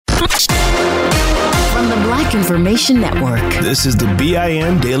From the Black Information Network, this is the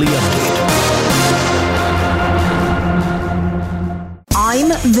BIN Daily Update.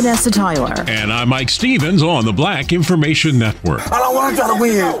 I'm Vanessa Tyler. And I'm Mike Stevens on the Black Information Network. I don't want to try to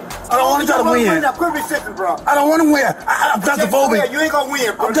win. I don't want to try to win. Quit me sitting, bro. I don't want to win. I'm claustrophobic. You ain't going to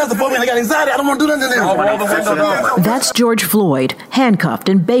win, bro. I'm claustrophobic and I got anxiety. I don't want to do nothing to them. That's George Floyd, handcuffed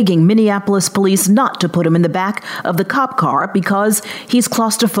and begging Minneapolis police not to put him in the back of the cop car because he's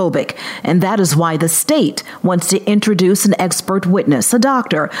claustrophobic. And that is why the state wants to introduce an expert witness, a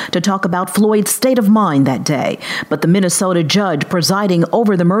doctor, to talk about Floyd's state of mind that day. But the Minnesota judge presiding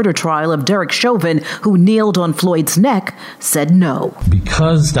over the murder trial of Derek Chauvin, who kneeled on Floyd's neck, said no.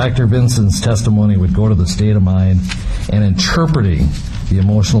 Because Dr. Vinson's testimony would go to the state of mind and interpreting the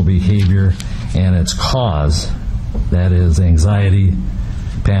emotional behavior and its cause, that is anxiety,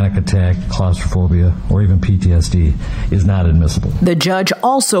 panic attack, claustrophobia, or even PTSD, is not admissible. The judge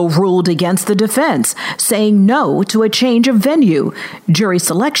also ruled against the defense, saying no to a change of venue. Jury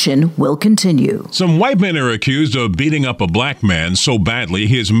selection will continue. Some white men are accused of beating up a black man so badly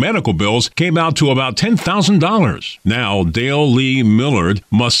his medical bills came out to about $10,000. Now, Dale Lee Millard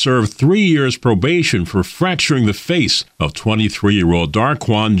must serve 3 years probation for fracturing the face of 23-year-old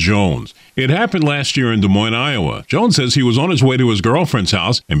Darquan Jones. It happened last year in Des Moines, Iowa. Jones says he was on his way to his girlfriend's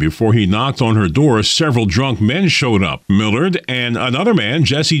house, and before he knocked on her door, several drunk men showed up. Millard and another man,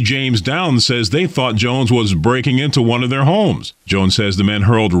 Jesse James Downs, says they thought Jones was breaking into one of their homes. Jones says the men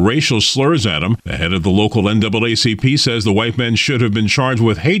hurled racial slurs at him. The head of the local NAACP says the white men should have been charged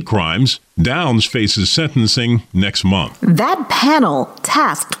with hate crimes. Downs faces sentencing next month. That panel,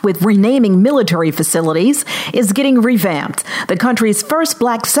 tasked with renaming military facilities, is getting revamped. The country's first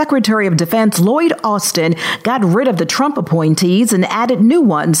black Secretary of Defense, Lloyd Austin, got rid of the Trump appointees and added new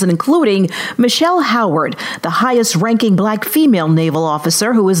ones, including Michelle Howard, the highest-ranking black female naval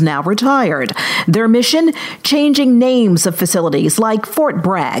officer who is now retired. Their mission? Changing names of facilities like Fort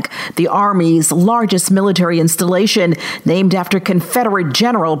Bragg, the Army's largest military installation, named after Confederate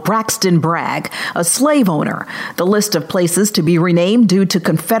General Braxton Bragg, a slave owner. The list of places to be renamed due to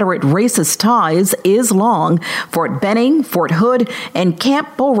Confederate racist ties is long. Fort Benning, Fort Hood, and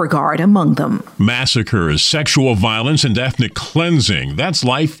Camp Beauregard among them. Massacres, sexual violence, and ethnic cleansing. That's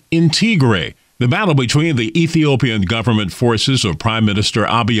life in Tigray. The battle between the Ethiopian government forces of Prime Minister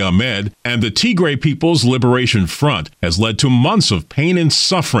Abiy Ahmed and the Tigray People's Liberation Front has led to months of pain and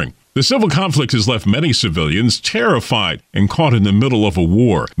suffering. The civil conflict has left many civilians terrified and caught in the middle of a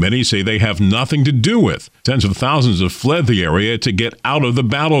war many say they have nothing to do with. Tens of thousands have fled the area to get out of the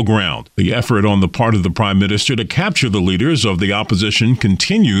battleground. The effort on the part of the Prime Minister to capture the leaders of the opposition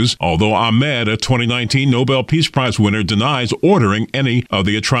continues, although Ahmed, a 2019 Nobel Peace Prize winner, denies ordering any of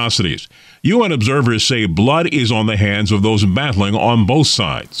the atrocities. UN observers say blood is on the hands of those battling on both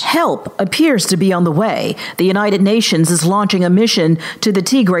sides. Help appears to be on the way. The United Nations is launching a mission to the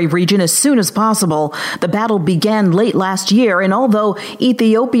Tigray region as soon as possible. The battle began late last year, and although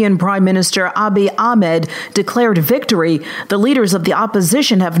Ethiopian Prime Minister Abiy Ahmed declared victory, the leaders of the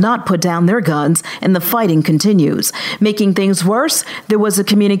opposition have not put down their guns, and the fighting continues. Making things worse, there was a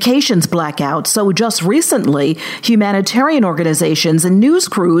communications blackout, so just recently, humanitarian organizations and news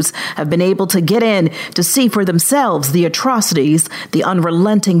crews have been able to get in to see for themselves the atrocities the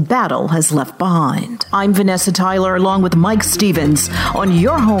unrelenting battle has left behind. I'm Vanessa Tyler, along with Mike Stevens, on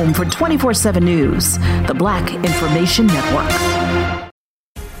your home for 24/7 News, the Black Information Network.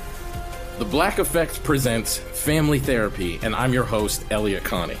 The Black Effect presents Family Therapy, and I'm your host, Elliot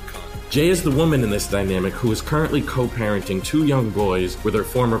Connie. Jay is the woman in this dynamic who is currently co-parenting 2 young boys with her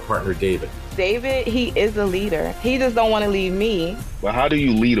former partner, David. David, he is a leader. He just don't want to leave me. But how do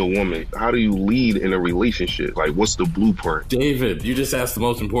you lead a woman? How do you lead in a relationship? Like, what's the blueprint? David, you just asked the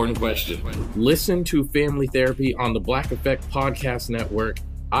most important question. Listen to Family Therapy on the Black Effect Podcast Network,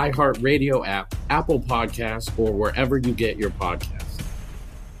 iHeartRadio app, Apple Podcasts, or wherever you get your podcasts.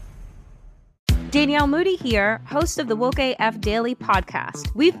 Danielle Moody here, host of the Woke AF Daily podcast.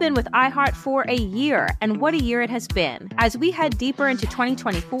 We've been with iHeart for a year, and what a year it has been. As we head deeper into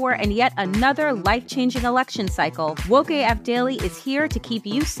 2024 and yet another life-changing election cycle, Woke AF Daily is here to keep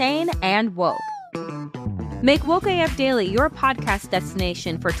you sane and woke. Make Woke AF Daily your podcast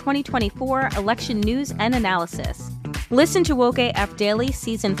destination for 2024 election news and analysis. Listen to Woke AF Daily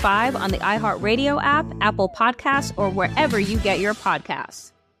Season 5 on the iHeartRadio app, Apple Podcasts, or wherever you get your podcasts.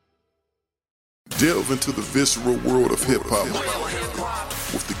 Delve into the visceral world of hip-hop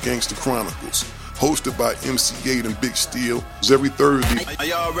with the Gangster Chronicles, hosted by MC Gate and Big Steel. It's every Thursday.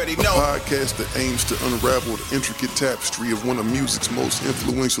 I already know. A podcast that aims to unravel the intricate tapestry of one of music's most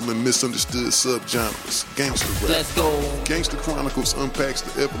influential and misunderstood subgenres, gangster rap. Let's go. Gangster Chronicles unpacks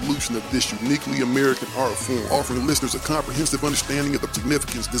the evolution of this uniquely American art form, offering listeners a comprehensive understanding of the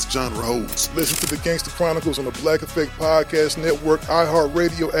significance this genre holds. Listen to the Gangster Chronicles on the Black Effect Podcast Network,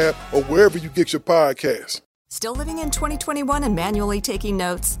 iHeartRadio app, or wherever you get your podcasts. Still living in 2021 and manually taking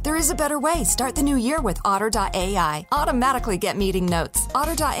notes? There is a better way. Start the new year with Otter.ai. Automatically get meeting notes.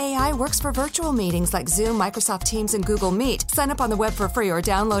 Otter.ai works for virtual meetings like Zoom, Microsoft Teams, and Google Meet. Sign up on the web for free or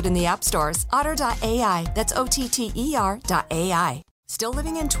download in the app stores. Otter.ai. That's OTTER.ai. Still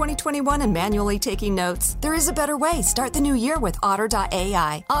living in 2021 and manually taking notes? There is a better way. Start the new year with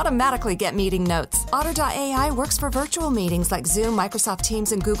Otter.ai. Automatically get meeting notes. Otter.ai works for virtual meetings like Zoom, Microsoft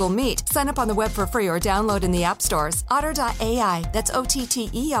Teams, and Google Meet. Sign up on the web for free or download in the app stores. Otter.ai. That's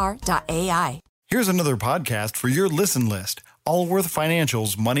OTTER.ai. Here's another podcast for your listen list. Allworth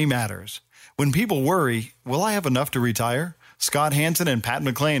Financial's Money Matters. When people worry, will I have enough to retire? Scott Hansen and Pat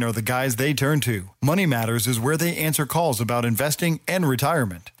McClain are the guys they turn to. Money Matters is where they answer calls about investing and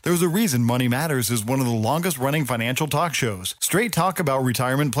retirement. There's a reason Money Matters is one of the longest-running financial talk shows. Straight talk about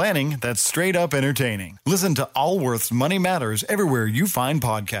retirement planning that's straight up entertaining. Listen to Allworth's Money Matters everywhere you find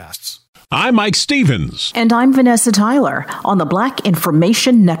podcasts. I'm Mike Stevens. And I'm Vanessa Tyler on the Black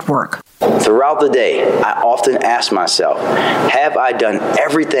Information Network. Throughout the day, I often ask myself, have I done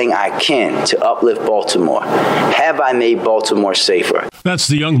everything I can to uplift Baltimore? Have I made Baltimore safer? That's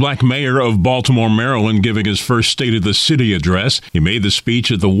the young black mayor of Baltimore, Maryland, giving his first State of the City address. He made the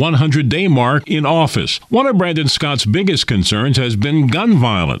speech at the 100-day mark in office. One of Brandon Scott's biggest concerns has been gun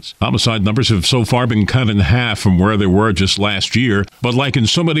violence. Homicide numbers have so far been cut in half from where they were just last year. But like in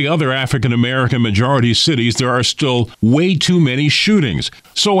so many other African-American majority cities, there are still way too many shootings.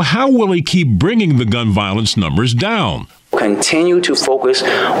 So how will he keep bringing the gun violence numbers down? Continue to focus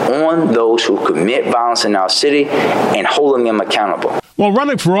on those who commit violence in our city and holding them accountable. While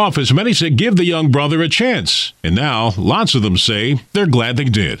running for office, many said give the young brother a chance. And now, lots of them say they're glad they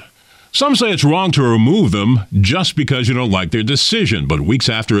did. Some say it's wrong to remove them just because you don't like their decision. But weeks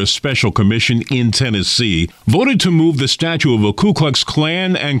after a special commission in Tennessee voted to move the statue of a Ku Klux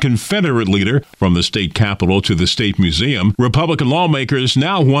Klan and Confederate leader from the state capitol to the state museum, Republican lawmakers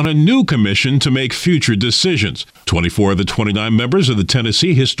now want a new commission to make future decisions. 24 of the 29 members of the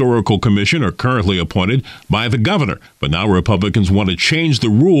Tennessee Historical Commission are currently appointed by the governor. But now Republicans want to change the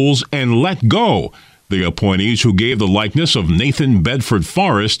rules and let go the appointees who gave the likeness of Nathan Bedford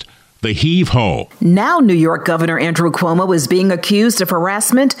Forrest the heave-ho. Now New York Governor Andrew Cuomo is being accused of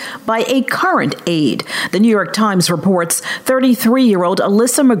harassment by a current aide. The New York Times reports 33-year-old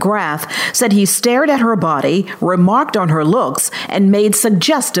Alyssa McGrath said he stared at her body, remarked on her looks, and made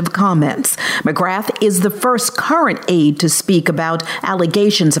suggestive comments. McGrath is the first current aide to speak about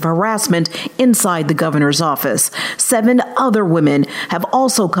allegations of harassment inside the governor's office. 7 other women have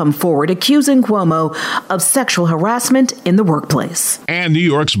also come forward accusing Cuomo of sexual harassment in the workplace. And New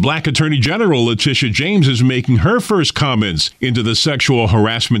York's Black Attorney General Letitia James is making her first comments into the sexual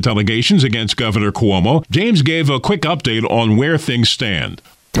harassment allegations against Governor Cuomo. James gave a quick update on where things stand.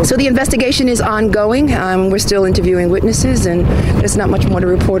 So the investigation is ongoing. We're still interviewing witnesses, and there's not much more to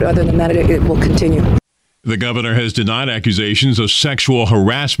report other than that it will continue. The governor has denied accusations of sexual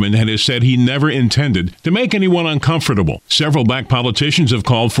harassment and has said he never intended to make anyone uncomfortable. Several black politicians have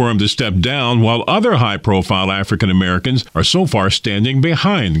called for him to step down, while other high-profile African Americans are so far standing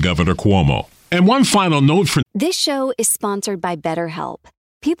behind Governor Cuomo. And one final note for... This show is sponsored by BetterHelp.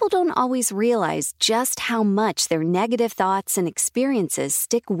 People don't always realize just how much their negative thoughts and experiences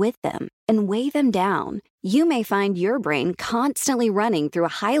stick with them and weigh them down. You may find your brain constantly running through a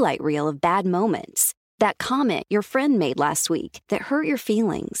highlight reel of bad moments. That comment your friend made last week that hurt your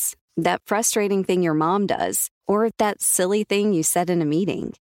feelings. That frustrating thing your mom does. Or that silly thing you said in a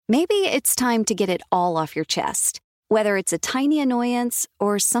meeting. Maybe it's time to get it all off your chest. Whether it's a tiny annoyance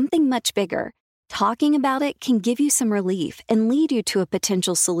or something much bigger, talking about it can give you some relief and lead you to a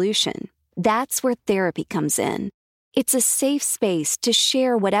potential solution. That's where therapy comes in. It's a safe space to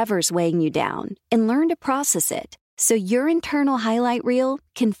share whatever's weighing you down and learn to process it so your internal highlight reel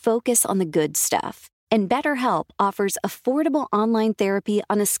can focus on the good stuff. And BetterHelp offers affordable online therapy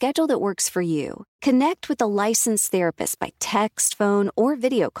on a schedule that works for you. Connect with a licensed therapist by text, phone, or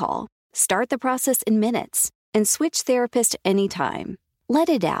video call. Start the process in minutes and switch therapist anytime. Let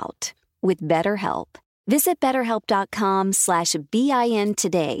it out with BetterHelp. Visit BetterHelp.com/BIN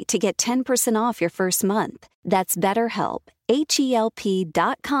today to get 10% off your first month. That's BetterHelp,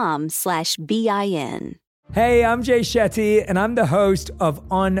 HELP.com/BIN. Hey, I'm Jay Shetty, and I'm the host of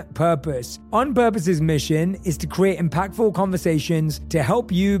On Purpose. On Purpose's mission is to create impactful conversations to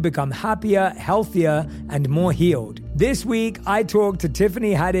help you become happier, healthier, and more healed. This week, I talked to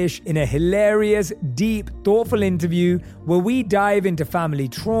Tiffany Haddish in a hilarious, deep, thoughtful interview where we dive into family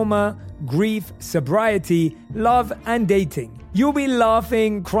trauma, grief, sobriety, love, and dating. You'll be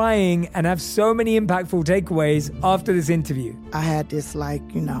laughing, crying, and have so many impactful takeaways after this interview. I had this,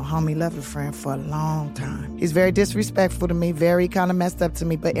 homie lover friend for a long time. He's very disrespectful to me, very kind of messed up to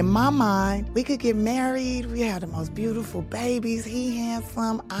me. But in my mind, we could get married. We have the most beautiful babies. He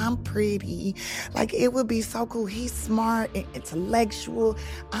handsome. I'm pretty. It would be so cool. He's smart and intellectual.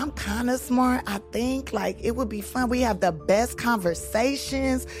 I'm kind of smart, I think. It would be fun. We have the best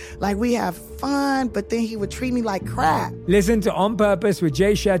conversations. We have fun, but then he would treat me like crap. Listen to On Purpose with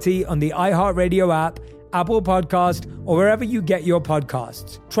Jay Shetty on the iHeartRadio app, Apple Podcast, or wherever you get your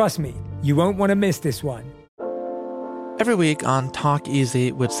podcasts. Trust me, you won't want to miss this one. Every week on Talk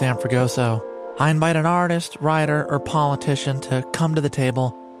Easy with Sam Fragoso, I invite an artist, writer, or politician to come to the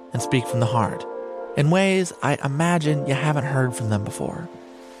table and speak from the heart in ways I imagine you haven't heard from them before.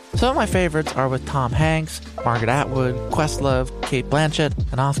 Some of my favorites are with Tom Hanks, Margaret Atwood, Questlove, Cate Blanchett,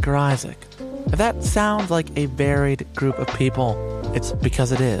 and Oscar Isaac. If that sounds like a varied group of people, it's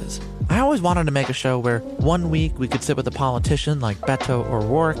because it is. I always wanted to make a show where one week we could sit with a politician like Beto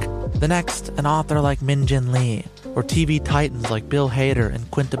O'Rourke, the next an author like Min Jin Lee, or TV titans like Bill Hader and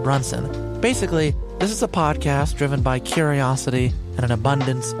Quinta Brunson. Basically, this is a podcast driven by curiosity and an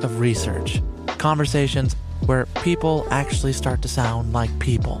abundance of research. Conversations where people actually start to sound like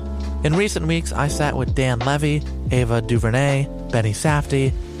people. In recent weeks, I sat with Dan Levy, Ava DuVernay, Benny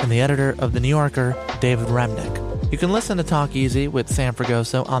Safdie, and the editor of The New Yorker, David Remnick. You can listen to Talk Easy with Sam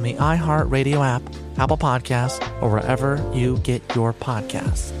Fragoso on the iHeartRadio app, Apple Podcasts, or wherever you get your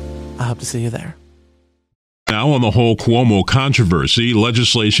podcasts. I hope to see you there. Now on the whole Cuomo controversy,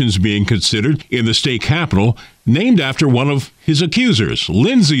 legislation is being considered in the state capitol named after one of his accusers.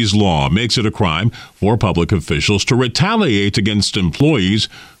 Lindsay's Law makes it a crime for public officials to retaliate against employees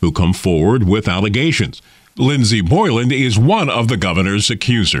who come forward with allegations. Lindsey Boyland is one of the governor's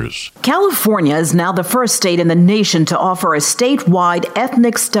accusers. California is now the first state in the nation to offer a statewide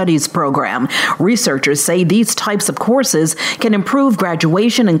ethnic studies program. Researchers say these types of courses can improve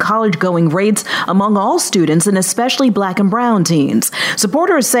graduation and college-going rates among all students, and especially Black and brown teens.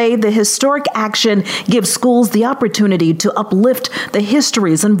 Supporters say the historic action gives schools the opportunity to uplift the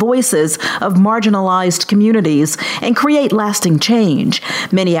histories and voices of marginalized communities and create lasting change.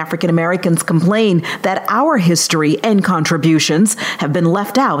 Many African Americans complain that our history and contributions have been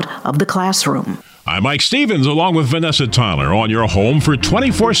left out of the classroom. I'm Mike Stevens, along with Vanessa Tyler, on your home for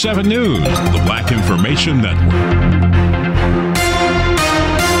 24/7 News, the Black Information Network.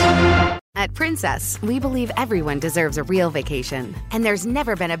 At Princess, we believe everyone deserves a real vacation. And there's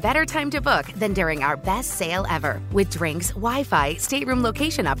never been a better time to book than during our best sale ever. With drinks, Wi-Fi, stateroom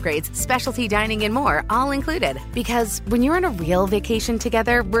location upgrades, specialty dining, and more, all included. Because when you're on a real vacation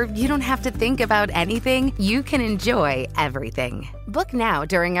together where you don't have to think about anything, you can enjoy everything. Book now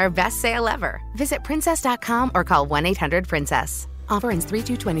during our best sale ever. Visit princess.com or call 1-800-PRINCESS. Offer ends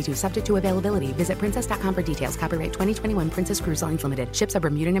 3/2/22, subject to availability. Visit princess.com for details. Copyright 2021 Princess Cruise Lines Limited. Ships are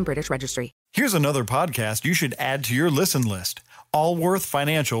Bermudan and British Registry. Here's another podcast you should add to your listen list. Allworth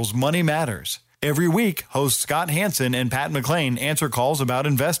Financial's Money Matters. Every week, hosts Scott Hansen and Pat McClain answer calls about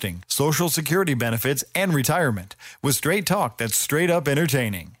investing, Social Security benefits, and retirement with straight talk that's straight up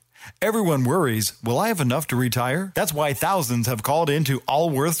entertaining. Everyone worries, will I have enough to retire? That's why thousands have called into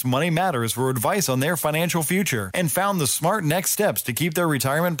Allworth's Money Matters for advice on their financial future and found the smart next steps to keep their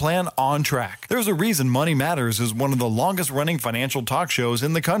retirement plan on track. There's a reason Money Matters is one of the longest running financial talk shows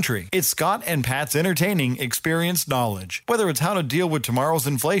in the country. It's Scott and Pat's entertaining, experienced knowledge. Whether it's how to deal with tomorrow's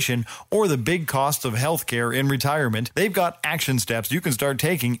inflation or the big costs of healthcare in retirement, they've got action steps you can start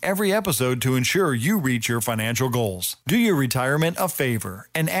taking every episode to ensure you reach your financial goals. Do your retirement a favor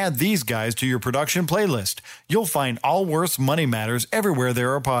and add these guys to your production playlist. You'll find Allworth's Money Matters everywhere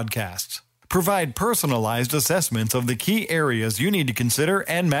there are podcasts. Provide personalized assessments of the key areas you need to consider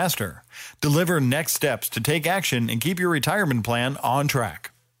and master. Deliver next steps to take action and keep your retirement plan on track.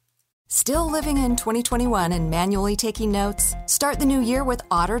 Still living in 2021 and manually taking notes? Start the new year with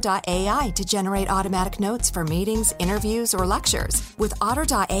Otter.ai to generate automatic notes for meetings, interviews, or lectures. With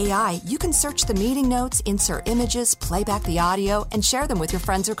Otter.ai, you can search the meeting notes, insert images, play back the audio, and share them with your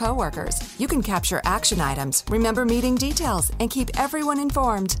friends or coworkers. You can capture action items, remember meeting details, and keep everyone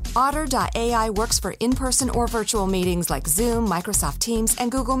informed. Otter.ai works for in-person or virtual meetings like Zoom, Microsoft Teams, and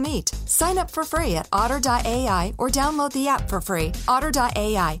Google Meet. Sign up for free at Otter.ai or download the app for free.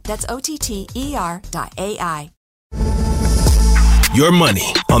 Otter.ai, that's OTTER.ai. Your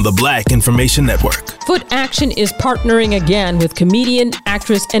money on the Black Information Network. Foot Action is partnering again with comedian,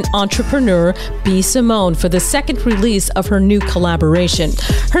 actress, and entrepreneur B. Simone for the second release of her new collaboration.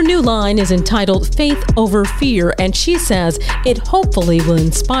 Her new line is entitled Faith Over Fear, and she says it hopefully will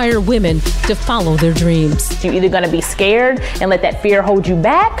inspire women to follow their dreams. You're either going to be scared and let that fear hold you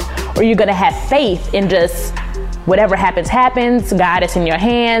back, or you're going to have faith in just whatever happens, God is in your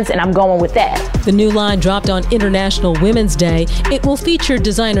hands, and I'm going with that. The new line dropped on International Women's Day. It will feature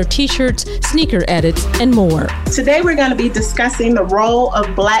designer t-shirts, sneaker edits, and more. Today we're going to be discussing the role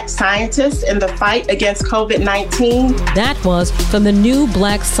of Black scientists in the fight against COVID-19. That was from the new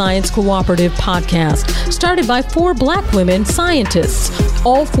Black Science Cooperative podcast, started by 4 Black women scientists.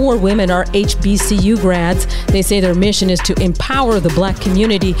 All 4 women are HBCU grads. They say their mission is to empower the Black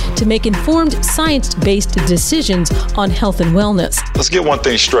community to make informed science-based decisions on health and wellness. Let's get one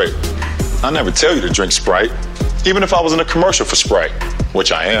thing straight. I never tell you to drink Sprite, even if I was in a commercial for Sprite,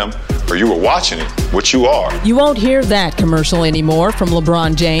 which I am, or you were watching it, which you are. You won't hear that commercial anymore from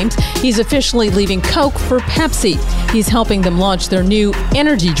LeBron James. He's officially leaving Coke for Pepsi. He's helping them launch their new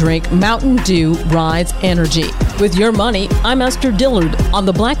energy drink, Mountain Dew Rise Energy. With your money, I'm Esther Dillard on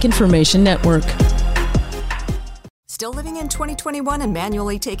the Black Information Network. Still living in 2021 and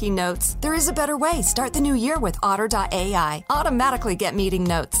manually taking notes? There is a better way. Start the new year with Otter.ai. Automatically get meeting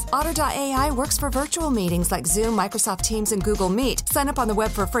notes. Otter.ai works for virtual meetings like Zoom, Microsoft Teams, and Google Meet. Sign up on the web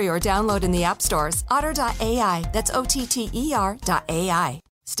for free or download in the app stores. Otter.ai. That's OTTER.ai.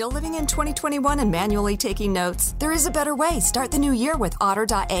 Still living in 2021 and manually taking notes? There is a better way. Start the new year with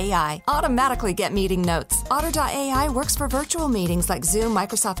Otter.ai. Automatically get meeting notes. Otter.ai works for virtual meetings like Zoom,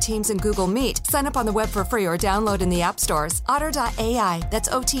 Microsoft Teams, and Google Meet. Sign up on the web for free or download in the app stores. Otter.ai. That's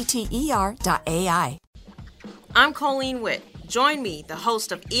OTTER.ai. I'm Colleen Witt. Join me, the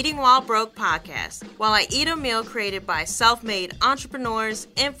host of Eating While Broke podcast, while I eat a meal created by self-made entrepreneurs,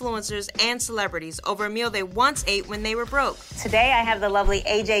 influencers, and celebrities over a meal they once ate when they were broke. Today I have the lovely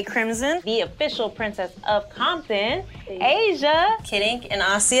AJ Crimson, the official princess of Compton, Asia, Kid Ink, and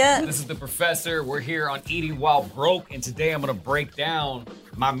Asia. This is the Professor. We're here on Eating While Broke, and today I'm going to break down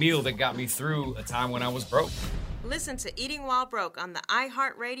my meal that got me through a time when I was broke. Listen to Eating While Broke on the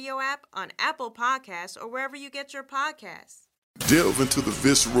iHeartRadio app, on Apple Podcasts, or wherever you get your podcasts. Delve into the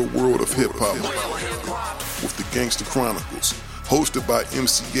visceral world of hip-hop with the Gangster Chronicles, hosted by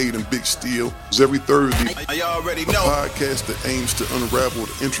MC8 and Big Steel. Every Thursday, a podcast that aims to unravel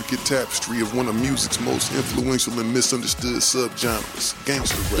the intricate tapestry of one of music's most influential and misunderstood subgenres,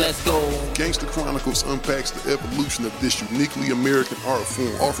 gangster rap. Let's go. Gangster Chronicles unpacks the evolution of this uniquely American art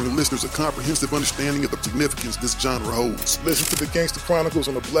form, offering listeners a comprehensive understanding of the significance this genre holds. Listen to the Gangster Chronicles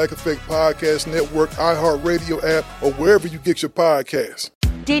on the Black Effect Podcast Network, iHeartRadio app, or wherever you get your podcasts.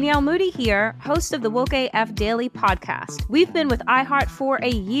 Danielle Moody here, host of the Woke AF Daily podcast. We've been with iHeart for a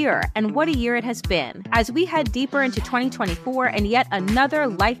year, and what a year it has been. As we head deeper into 2024 and yet another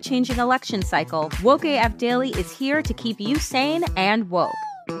life-changing election cycle, Woke AF Daily is here to keep you sane and woke.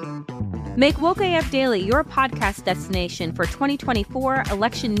 Make Woke AF Daily your podcast destination for 2024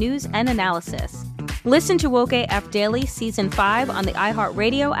 election news and analysis. Listen to Woke AF Daily Season 5 on the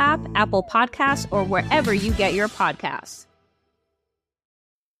iHeartRadio app, Apple Podcasts, or wherever you get your podcasts.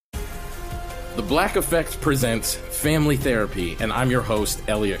 The Black Effect presents Family Therapy, and I'm your host,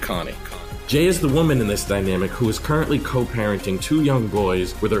 Elliot Connie. Jay is the woman in this dynamic who is currently co-parenting 2 young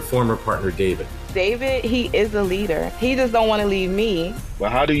boys with her former partner, David. David, he is a leader. He just don't want to leave me.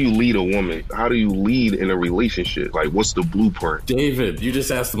 But how do you lead a woman? How do you lead in a relationship? Like, what's the blueprint? David, you just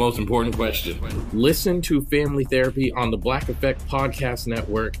asked the most important question. Listen to Family Therapy on the Black Effect Podcast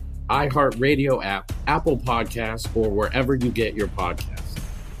Network, iHeartRadio app, Apple Podcasts, or wherever you get your podcasts.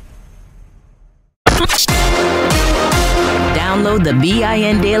 Download the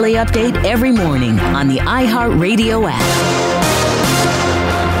BIN Daily Update every morning on the iHeartRadio app.